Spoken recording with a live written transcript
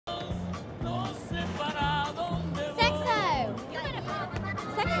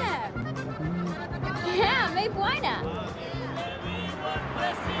why not?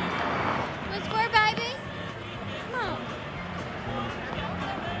 Let's score, baby. Come on.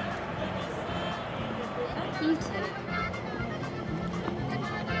 Fuck you two.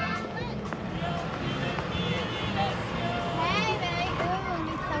 Hey, baby. Oh,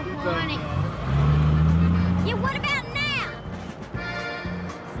 you're so funny. Yeah, what about now?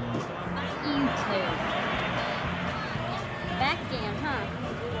 Fuck you two. Back in, huh?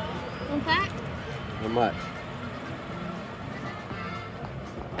 Want that? How much?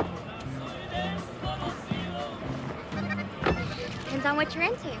 Depends on what you're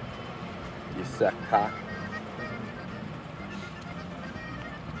into. You suck cock.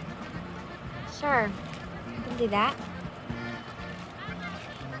 Sure. You can do that.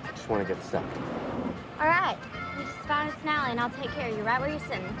 I just want to get stuck. All right. You just find us an alley and I'll take care of you right where you're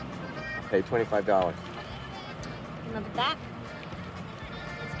sitting. I'll pay $25. You love that?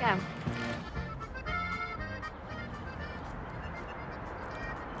 Let's go.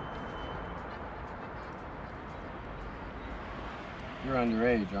 You're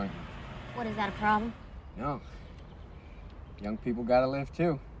underage, aren't you? What, is that a problem? No. Young people gotta live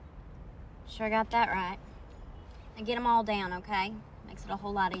too. Sure got that right. Now get them all down, okay? Makes it a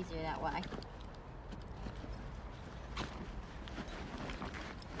whole lot easier that way.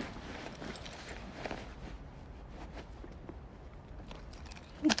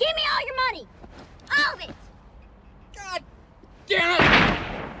 Give me all your money! All of it! God damn it!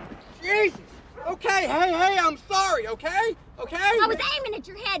 Jesus! Okay, hey, I'm sorry, okay? Okay? I was aiming at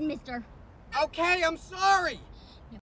your head, mister. Okay, I'm sorry.